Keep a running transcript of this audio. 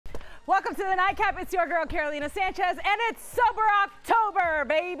Welcome to the Nightcap. It's your girl, Carolina Sanchez, and it's Sober October,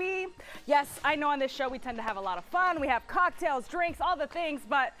 baby. Yes, I know on this show we tend to have a lot of fun. We have cocktails, drinks, all the things,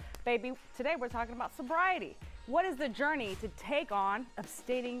 but baby, today we're talking about sobriety. What is the journey to take on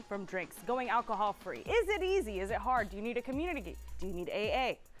abstaining from drinks, going alcohol-free? Is it easy? Is it hard? Do you need a community? Do you need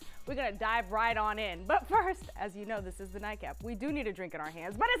AA? We're gonna dive right on in. But first, as you know, this is the Nightcap. We do need a drink in our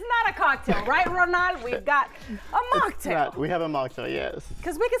hands, but it's not a cocktail, right, Ronal? We've got a mocktail. We have a mocktail, yes.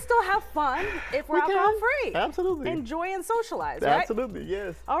 Because we can still have fun if we're alcohol-free. Absolutely. Enjoy and socialize, right? Absolutely,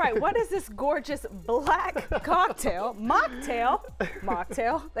 yes. All right, what is this gorgeous black cocktail, mocktail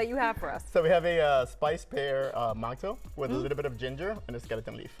that you have for us? So we have a spice pear mocktail with a little bit of ginger and a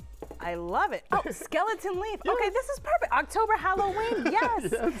skeleton leaf. I love it. Oh, skeleton leaf. Yes. Okay, this is perfect. October, Halloween, yes.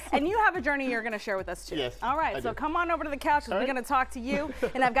 Yes. And you have a journey you're going to share with us too. Yes. All right, so come on over to the couch because we're going to talk to you.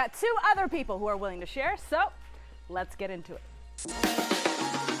 And I've got two other people who are willing to share, so let's get into it.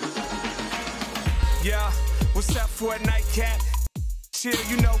 Yeah, what's up for a nightcap? Chill,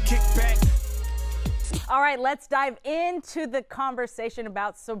 you know, kick back. All right, let's dive into the conversation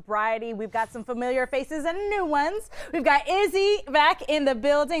about sobriety. We've got some familiar faces and new ones. We've got Izzy back in the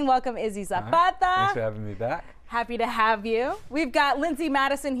building. Welcome, Izzy Zapata. Thanks for having me back. Happy to have you. We've got Lindsey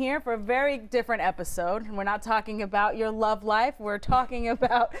Madison here for a very different episode. And we're not talking about your love life. We're talking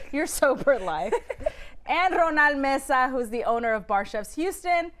about your sober life. And Ronal Meza, who's the owner of Bar Chefs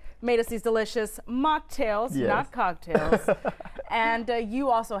Houston, made us these delicious mocktails, not cocktails. And you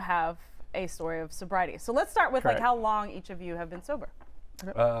also have a story of sobriety. So let's start with like how long each of you have been sober.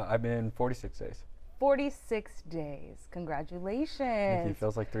 I've been 46 days. 46 days. Congratulations. It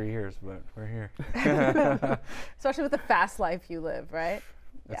feels like 3 years, but we're here. Especially with the fast life you live, right?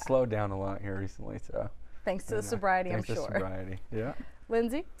 It's slowed down a lot here recently, so. Thanks to the sobriety, thanks I'm sure. to sobriety, yeah.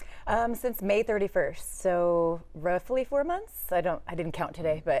 Lindsey? Since May 31st, so roughly 4 months. I didn't count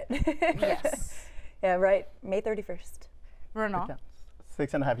today, but yes. Yeah, right. May 31st. Ronal?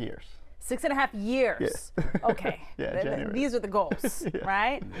 6.5 years. 6.5 years. Yes. Okay. Yeah, January. These are the goals,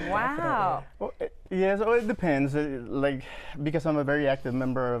 right? Wow. Well, yeah, so it depends. Like, because I'm a very active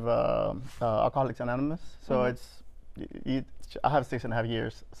member of Alcoholics Anonymous, so I have 6.5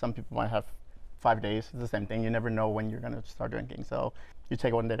 years. Some people might have 5 days. It's the same thing. You never know when you're going to start drinking, so you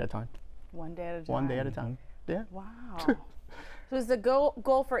take one day at a time. One day at a time. One day at a time. Yeah. Wow. So is the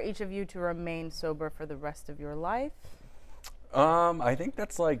goal for each of you to remain sober for the rest of your life? I think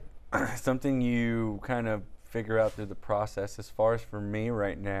that's like something you kind of figure out through the process. As far as for me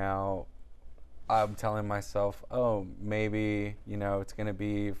right now, I'm telling myself, oh, maybe, you know, it's going to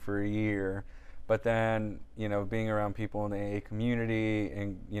be for a year. But then, you know, being around people in the AA community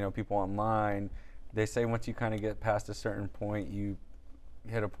and, you know, people online, they say once you kind of get past a certain point, you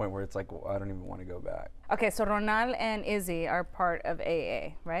hit a point where it's like, well, I don't even want to go back. Okay, so Ronal and Izzy are part of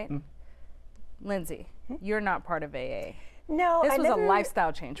AA, right? Lindsey, you're not part of AA. No, this was a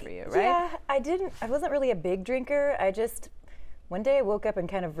lifestyle change for you, right? Yeah, I wasn't really a big drinker. One day I woke up and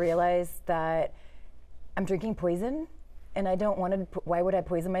kind of realized that I'm drinking poison and I don't want to, why would I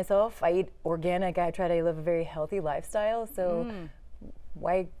poison myself? I eat organic, I try to live a very healthy lifestyle, so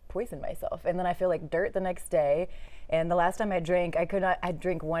why poison myself? And then I feel like dirt the next day. And the last time I drank, I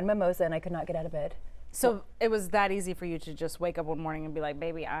drank one mimosa and I could not get out of bed. So it was that easy for you to just wake up one morning and be like,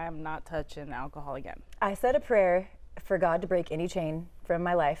 baby, I am not touching alcohol again. I said a prayer for God to break any chain from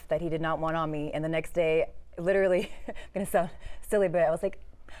my life that he did not want on me. And the next day, literally, I'm going to sound silly, but I was like,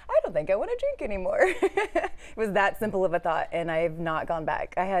 I don't think I want to drink anymore. It was that simple of a thought, and I've not gone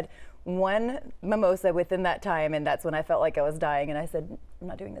back. I had one mimosa within that time, and that's when I felt like I was dying, and I said, I'm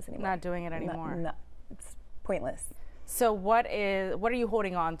not doing this anymore. Not doing it anymore. No, it's pointless. So what are you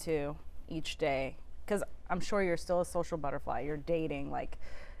holding on to each day? Because I'm sure you're still a social butterfly. You're dating, like,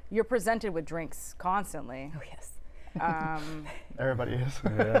 you're presented with drinks constantly. Oh, yes. Everybody is.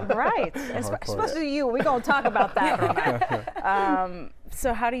 Yeah. Right. Especially you. We're going to talk about that.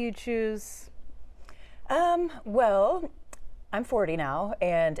 So how do you choose? Well, I'm 40 now,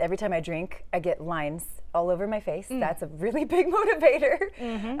 and every time I drink, I get lines all over my face. That's a really big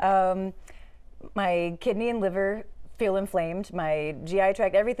motivator. My kidney and liver feel inflamed. My GI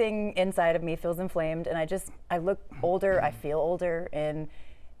tract, everything inside of me feels inflamed, and I look older, I feel older, and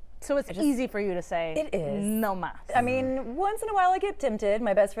so it's easy for you to say, it is. No mas. I mean, once in a while I get tempted.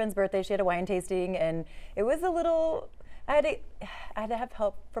 My best friend's birthday, she had a wine tasting, and it was a little, I had to have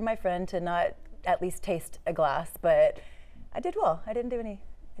help from my friend to not at least taste a glass, but I did well. I didn't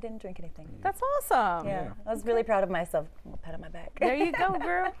drink anything. That's awesome. Yeah, I was really proud of myself. A pat on my back. There you go,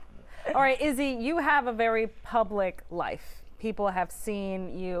 girl. All right, Izzy, you have a very public life. people have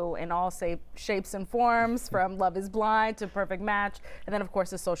seen you in all shapes and forms, from Love is Blind to Perfect Match, and then of course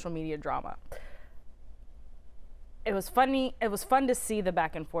the social media drama. It was funny. It was fun to see the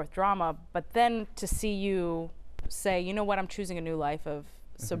back and forth drama, but then to see you say, you know what, I'm choosing a new life of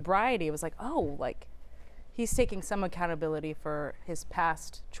sobriety. It was like, oh, like he's taking some accountability for his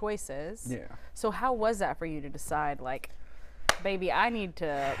past choices. Yeah. So how was that for you to decide, like, baby, I need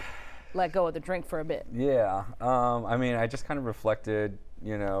to let go of the drink for a bit? Yeah. I mean, I just kind of reflected,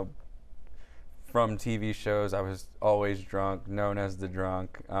 you know, from TV shows. I was always drunk, known as the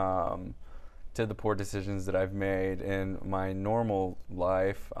drunk. To the poor decisions that I've made in my normal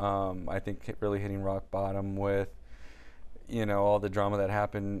life. I think really hitting rock bottom with, you know, all the drama that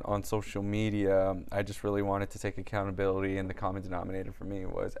happened on social media. I just really wanted to take accountability, and the common denominator for me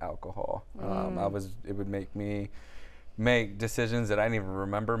was alcohol. It would make me make decisions that I didn't even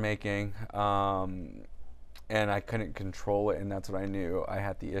remember making, and I couldn't control it, and that's what I knew. I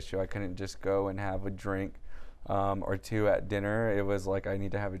had the issue. I couldn't just go and have a drink or two at dinner. It was like, I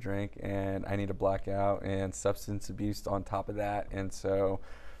need to have a drink and I need to black out, and substance abuse on top of that. And so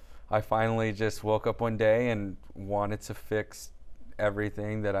I finally just woke up one day and wanted to fix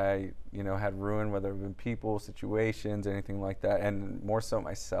everything that I, you know, had ruined, whether it been people, situations, anything like that, and more so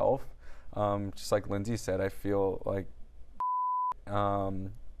myself. Just like Lindsey said, I feel like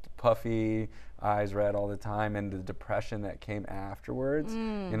puffy, eyes red all the time, and the depression that came afterwards.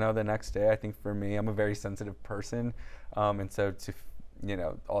 You know, the next day, I think for me, I'm a very sensitive person, and so you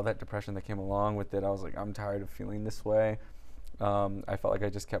know, all that depression that came along with it, I was like, I'm tired of feeling this way. I felt like I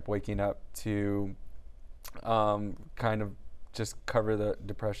just kept waking up to kind of just cover the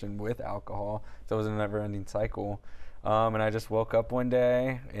depression with alcohol. So it was a never-ending cycle. And I just woke up one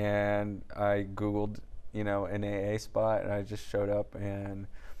day and I Googled, you know, an AA spot, and I just showed up, and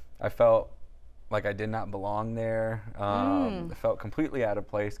I felt like I did not belong there. I felt completely out of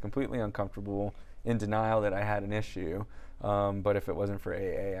place, completely uncomfortable, in denial that I had an issue. But if it wasn't for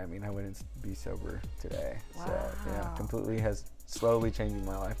AA, I mean, I wouldn't be sober today. Wow. So yeah, completely has slowly changing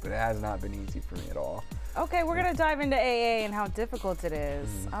my life, but it has not been easy for me at all. Okay, we're gonna dive into AA and how difficult it is.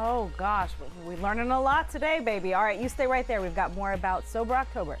 Oh gosh, we're learning a lot today, baby. All right, you stay right there. We've got more about Sober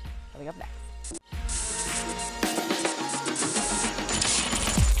October coming up next.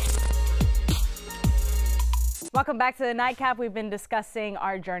 Welcome back to the Nightcap. We've been discussing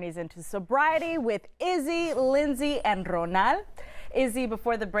our journeys into sobriety with Izzy, Lindsey, and Ronal. Izzy,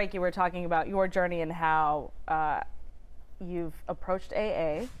 before the break, you were talking about your journey and how you've approached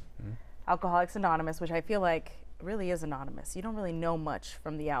AA, Alcoholics Anonymous, which I feel like really is anonymous. You don't really know much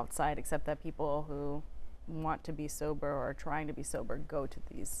from the outside, except that people who want to be sober or are trying to be sober go to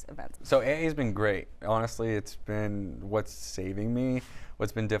these events. So AA has been great. Honestly, it's been what's saving me.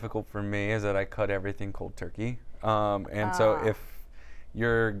 What's been difficult for me is that I cut everything cold turkey. So if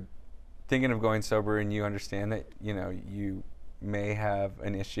you're thinking of going sober and you understand that, you know, you may have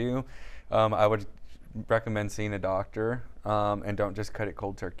an issue, I would recommend seeing a doctor, and don't just cut it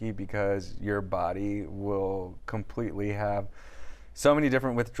cold turkey, because your body will completely have so many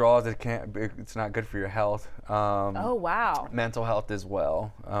different withdrawals. It's not good for your health. Oh, wow. Mental health as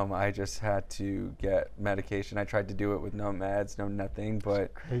well. I just had to get medication. I tried to do it with no meds, no nothing,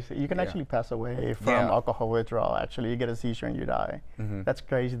 but Crazy. You can actually pass away from Yeah. alcohol withdrawal. Actually, you get a seizure and you die. That's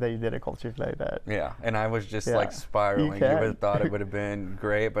crazy that you did a cold shift like that. yeah. And I was just Yeah. like spiraling. You can. would have thought it would have been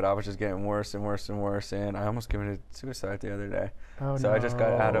great, but I was just getting worse and worse and worse, and I almost committed suicide the other day. Oh, So I just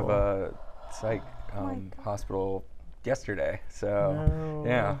got out of no. a psych hospital yesterday. So No.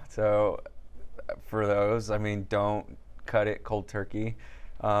 yeah, so for those, I mean, don't cut it cold turkey.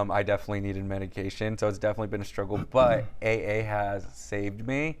 I definitely needed medication, so it's definitely been a struggle, but AA has saved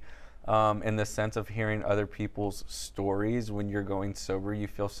me in the sense of hearing other people's stories. When you're going sober, you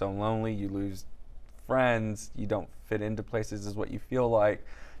feel so lonely, you lose friends, you don't fit into places is what you feel like.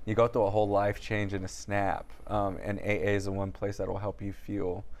 You go through a whole life change in a snap, and AA is the one place that will help you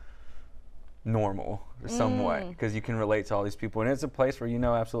feel normal somewhat, because you can relate to all these people, and it's a place where you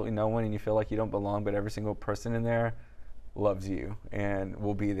know absolutely no one and you feel like you don't belong, but every single person in there loves you and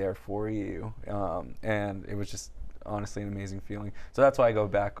will be there for you, and it was just honestly an amazing feeling. So that's why I go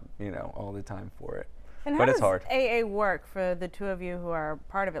back, you know, all the time for it. And but how it's does hard. AA work for the two of you who are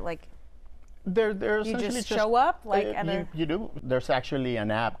part of it? Like, They're you essentially just show up? Like, you do. There's actually an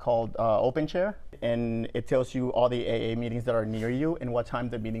app called Open Chair, and it tells you all the AA meetings that are near you and what time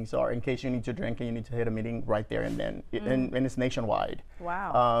the meetings are, in case you need to drink and you need to hit a meeting right there and then. And it's nationwide.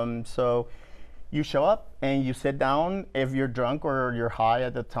 Wow. So you show up and you sit down if you're drunk or you're high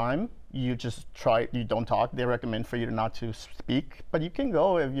at the time, you just try, you don't talk. They recommend for you not to speak, but you can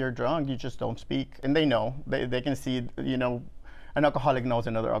go if you're drunk, you just don't speak. And they know, they can see, you know, an alcoholic knows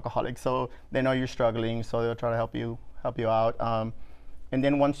another alcoholic, so they know you're struggling, so they'll try to help you out. And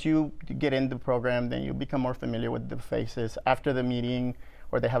then once you get in the program, then you become more familiar with the faces. After the meeting,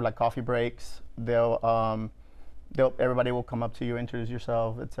 or they have like coffee breaks, everybody will come up to you, introduce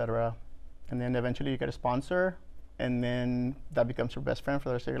yourself, etc. And then eventually you get a sponsor, and then that becomes your best friend for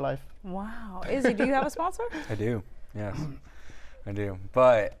the rest of your life. Wow. Izzy, do you have a sponsor? I do. Yes, I do.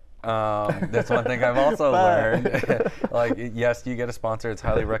 But that's one thing I've also learned. Like, yes, you get a sponsor. It's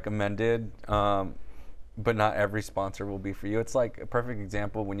highly recommended. But not every sponsor will be for you. It's like a perfect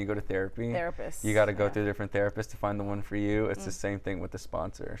example when you go to therapy. Therapists. You got to go through different therapists to find the one for you. It's the same thing with the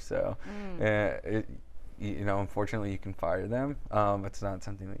sponsor. So, you know, unfortunately, you can fire them. It's not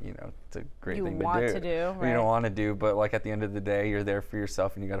something that, you know, it's a great thing to do. You want to do, right? You don't want to do, but like at the end of the day, you're there for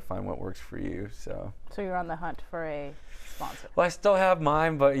yourself, and you got to find what works for you. So you're on the hunt for a sponsor. Well, I still have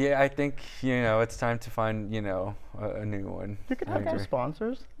mine, but yeah, I think, you know, it's time to find, you know, a new one. You can have those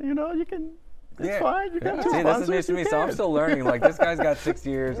sponsors. You know, you can. It's fine. You can have See, sponsors. this is news to me, so I'm still learning. Like, this guy's got 6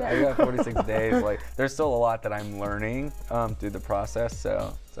 years. I got 46 days. Like, there's still a lot that I'm learning through the process.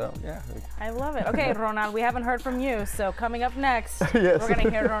 So yeah. I love it. Okay, Ronal, we haven't heard from you. So coming up next, Yes. we're going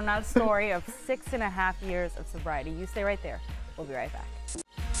to hear Ronal's story of 6.5 years of sobriety. You stay right there. We'll be right back.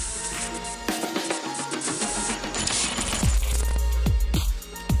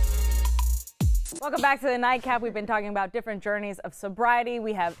 Welcome back to the Nightcap. We've been talking about different journeys of sobriety.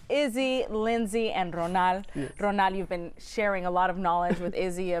 We have Izzy, Lindsey, and Ronal. Yes. Ronal, you've been sharing a lot of knowledge with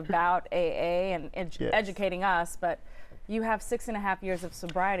Izzy about AA and educating us, but you have 6.5 years of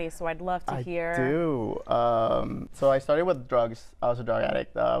sobriety, so I'd love to hear. I do. So I started with drugs. I was a drug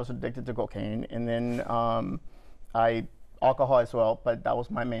addict. I was addicted to cocaine, and then alcohol as well, but that was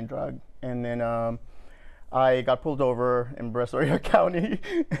my main drug. And then I got pulled over in Brazoria County,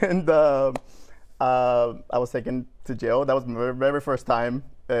 and I was taken to jail. That was my very first time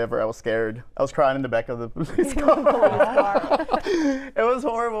ever. I was scared. I was crying in the back of the police car. It was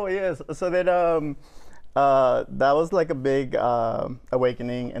horrible, yes. So then that was like a big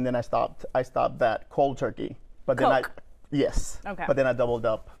awakening, and then I stopped that cold turkey. But then yes. Okay. But then I doubled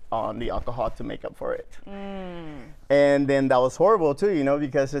up on the alcohol to make up for it. And then that was horrible too, you know,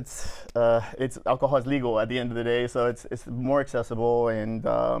 because it's alcohol is legal at the end of the day, so it's more accessible. And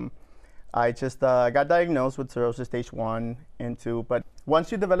I just got diagnosed with cirrhosis stage 1 and 2. But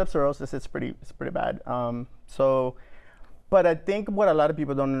once you develop cirrhosis, it's pretty bad. But I think what a lot of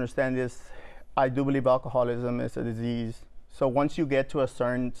people don't understand is, I do believe alcoholism is a disease. So once you get to a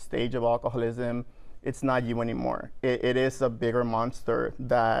certain stage of alcoholism, it's not you anymore. It is a bigger monster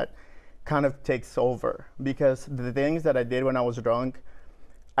that kind of takes over. Because the things that I did when I was drunk,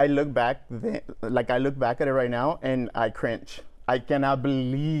 I look back at it right now and I cringe. I cannot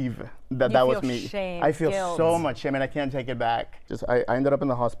believe that was me. Shame, I feel guilt. so much shame, and I can't take it back. I ended up in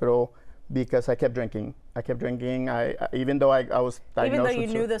the hospital because I kept drinking. Even though I was diagnosed. Even though you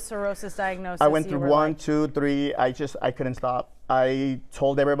knew the cirrhosis diagnosis. I went through 1, 2, 3. I couldn't stop. I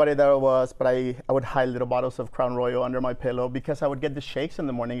told everybody that I was, but I would hide little bottles of Crown Royal under my pillow because I would get the shakes in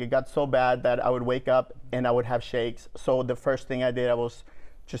the morning. It got so bad that I would wake up and I would have shakes. So the first thing I did, I was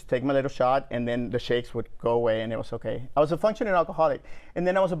just take my little shot, and then the shakes would go away, and it was okay. I was a functioning alcoholic, and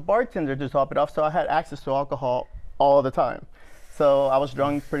then I was a bartender to top it off, so I had access to alcohol all the time. So I was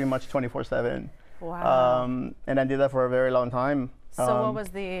drunk pretty much 24/7. Wow. And I did that for a very long time. So what was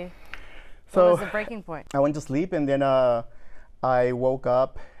the breaking point? I went to sleep, and then I woke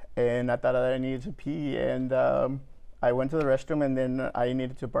up, and I thought that I needed to pee, and I went to the restroom, and then I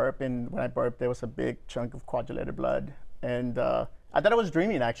needed to burp, and when I burped, there was a big chunk of coagulated blood, and I thought I was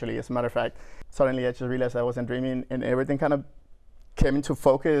dreaming, actually, as a matter of fact. Suddenly, I just realized I wasn't dreaming, and everything kind of came into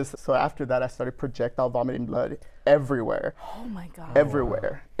focus. So after that, I started projectile vomiting blood everywhere. Oh my God.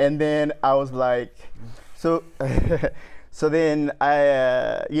 Everywhere. And then I was like, so then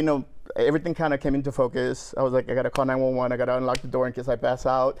I, everything kind of came into focus. I was like, I gotta call 911, I gotta unlock the door in case I pass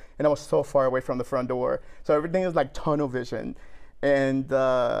out. And I was so far away from the front door. So everything is like tunnel vision. And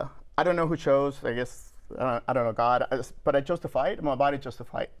I don't know who chose, I guess, I don't know, God, but I chose to fight. My body chose to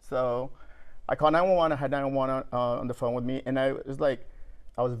fight. So I called 911. I had 911 on the phone with me, and I was like,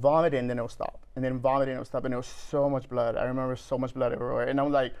 I was vomiting, then it would stop, and then vomiting, it would stop, and it was so much blood. I remember so much blood everywhere, and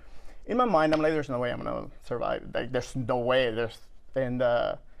I'm like, in my mind, I'm like, there's no way I'm gonna survive. Like, there's no way. And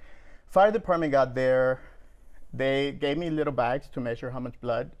fire department got there. They gave me little bags to measure how much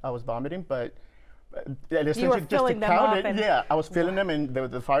blood I was vomiting, but you were filling them up. Yeah, I was filling them, and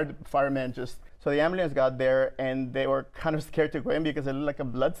the fireman just So the ambulance got there, and they were kind of scared to go in because it looked like a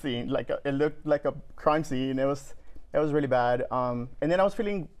blood scene, it looked like a crime scene. It was really bad. And then I was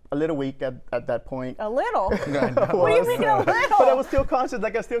feeling a little weak at that point. A little? What do you was. mean a little? But I was still conscious,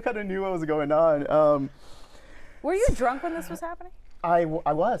 like I still kind of knew what was going on. Were you drunk when this was happening? I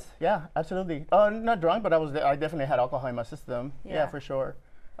was, yeah, absolutely. Not drunk, but I definitely had alcohol in my system. Yeah, for sure.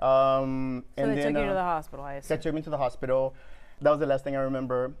 So they took you to the hospital, I assume. They took me to the hospital. That was the last thing I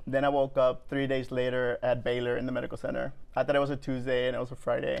remember. Then I woke up 3 days later at Baylor in the medical center. I thought it was a Tuesday and it was a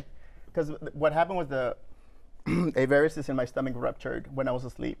Friday. Because what happened was a varices in my stomach ruptured when I was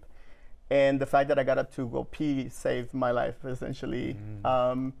asleep. And the fact that I got up to go pee saved my life, essentially,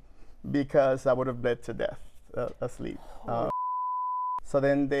 because I would have bled to death asleep. So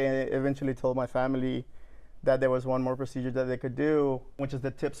then they eventually told my family that there was one more procedure that they could do, which is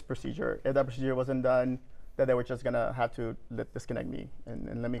the TIPS procedure. If that procedure wasn't done, that they were just gonna have to disconnect me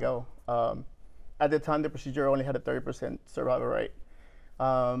and let me go. At the time, the procedure only had a 30% survival rate.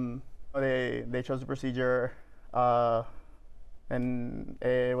 They chose the procedure, and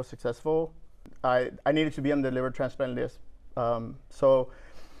it was successful. I needed to be on the liver transplant list. So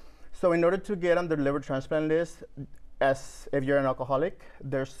in order to get on the liver transplant list, as if you're an alcoholic,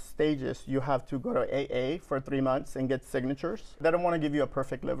 there's stages. You have to go to AA for 3 months and get signatures. They don't want to give you a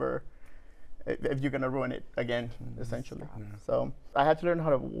perfect liver if you're gonna ruin it again, essentially. So I had to learn how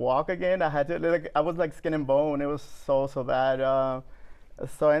to walk again. I was like skin and bone. It was so bad.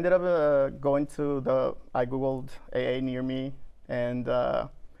 So I ended up I Googled AA near me, and I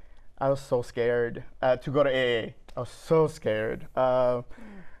was so scared to go to AA. I was so scared. That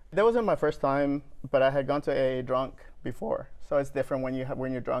wasn't my first time, but I had gone to AA drunk before. So it's different when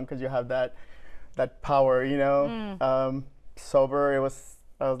you're drunk because you have that power, you know. Sober, I was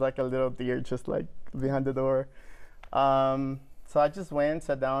like a little deer just like behind the door. So I just went,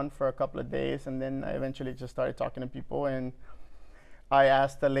 sat down for a couple of days, and then I eventually just started talking to people. And I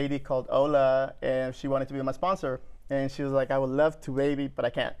asked a lady called Ola if she wanted to be my sponsor. And she was like, I would love to, baby, but I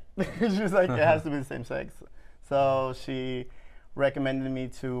can't. She was like, it has to be the same sex. So she recommended me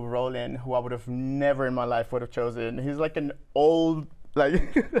to Roland, who I would have never in my life would have chosen. He's like an old,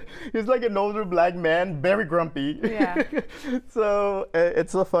 he's like an older black man, very grumpy. Yeah. So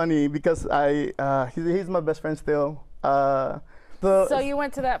it's so funny because he's my best friend still. So you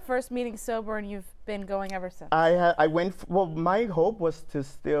went to that first meeting sober, and you've been going ever since. I went. Well, my hope was to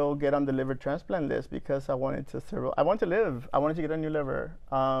still get on the liver transplant list because I wanted to live. I wanted to get a new liver.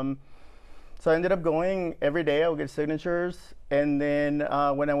 So I ended up going every day. I would get signatures, and then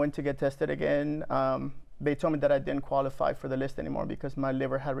when I went to get tested again, they told me that I didn't qualify for the list anymore because my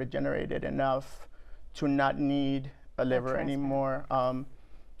liver had regenerated enough to not need a liver anymore.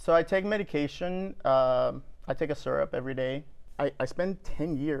 So I take medication. I take a syrup every day. I spent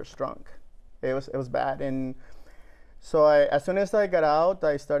 10 years drunk. It was bad. And so as soon as I got out,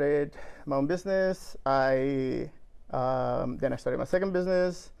 I started my own business. Then I started my second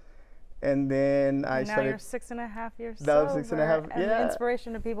business. And then I started. Now you're 6.5 years sober. That was 6.5, and yeah. an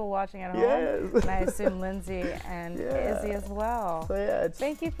inspiration to people watching at home. Yes. And I assume Lindsey and Izzy as well. So yeah,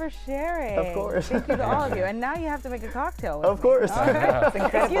 thank you for sharing. Of course. Thank you to all of you. And now you have to make a cocktail with Of me. course. All right.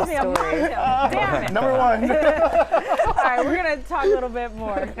 Excuse me, a mocktail. Damn it. Number one. All right, we're going to talk a little bit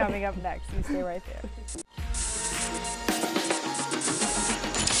more coming up next. You stay right there.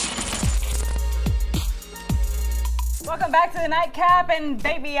 Welcome back to the Nightcap, and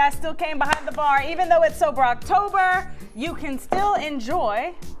baby, I still came behind the bar. Even though it's Sober October, you can still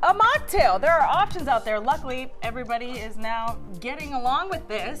enjoy a mocktail. There are options out there. Luckily, everybody is now getting along with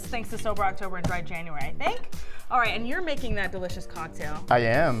this, thanks to Sober October and Dry January, I think. All right, and you're making that delicious cocktail. I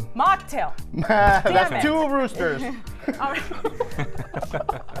am. Mocktail. That's 2 roosters. All right.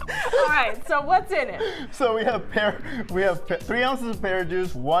 All right, so what's in it? So we have 3 ounces of pear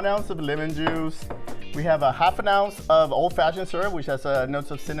juice, 1 ounce of lemon juice. We have a ½ ounce of old-fashioned syrup, which has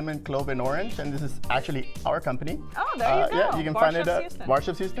notes of cinnamon, clove, and orange. And this is actually our company. Oh, there you go. Yeah, you can find it at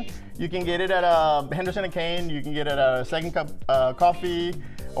Barships Houston. You can get it at Henderson & Kane. You can get it at Second Cup Coffee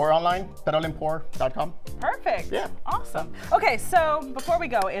or online, petallimpor.com. Perfect. Yeah. Awesome. Okay, so before we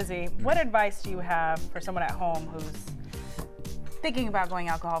go, Izzy, what advice do you have for someone at home who's thinking about going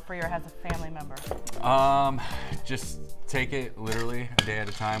alcohol-free or has a family member? Just take it literally a day at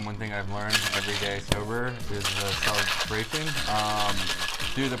a time. One thing I've learned every day sober is the celebration.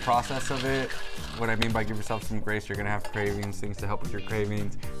 Through the process of it, what I mean by give yourself some grace, you're gonna have cravings, things to help with your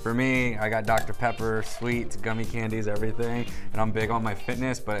cravings. For me, I got Dr. Pepper, sweets, gummy candies, everything, and I'm big on my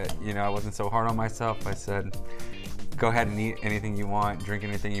fitness, but you know, I wasn't so hard on myself. I said, go ahead and eat anything you want, drink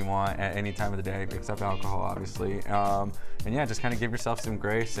anything you want at any time of the day, except alcohol, obviously. And yeah, just kind of give yourself some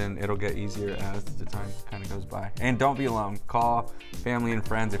grace, and it'll get easier as the time kind of goes by. And don't be alone. Call family and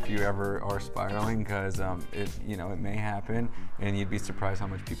friends if you ever are spiraling, because it may happen, and you'd be surprised how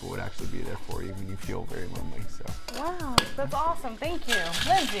much people would actually be there for you when you feel very lonely. So. Wow, that's awesome. Thank you.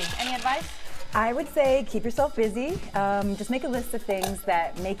 Lindsay, any advice? I would say keep yourself busy. Just make a list of things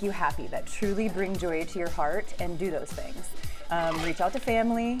that make you happy, that truly bring joy to your heart, and do those things. Reach out to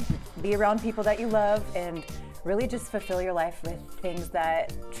family, be around people that you love, and really just fulfill your life with things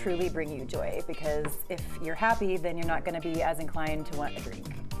that truly bring you joy, because if you're happy, then you're not going to be as inclined to want a drink,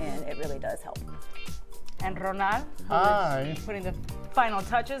 and it really does help. And Ronal, Hi. putting the final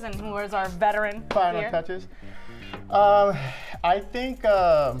touches, and who is our veteran Final here? touches. I think,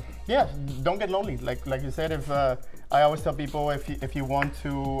 yeah, don't get lonely. Like you said, if I always tell people, if you want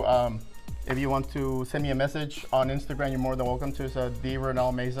to send me a message on Instagram, you're more than welcome to. It's the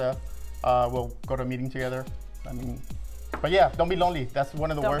Ronal Meza. We'll go to a meeting together. I mean, but yeah, don't be lonely. That's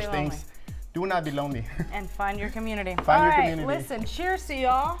one of the worst things. Do not be lonely. And find your community. Find your All right, community. listen, cheers to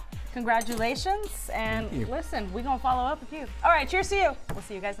y'all. Congratulations. And listen, we're going to follow up with you. All right, cheers to you. We'll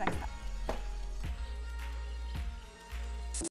see you guys next time.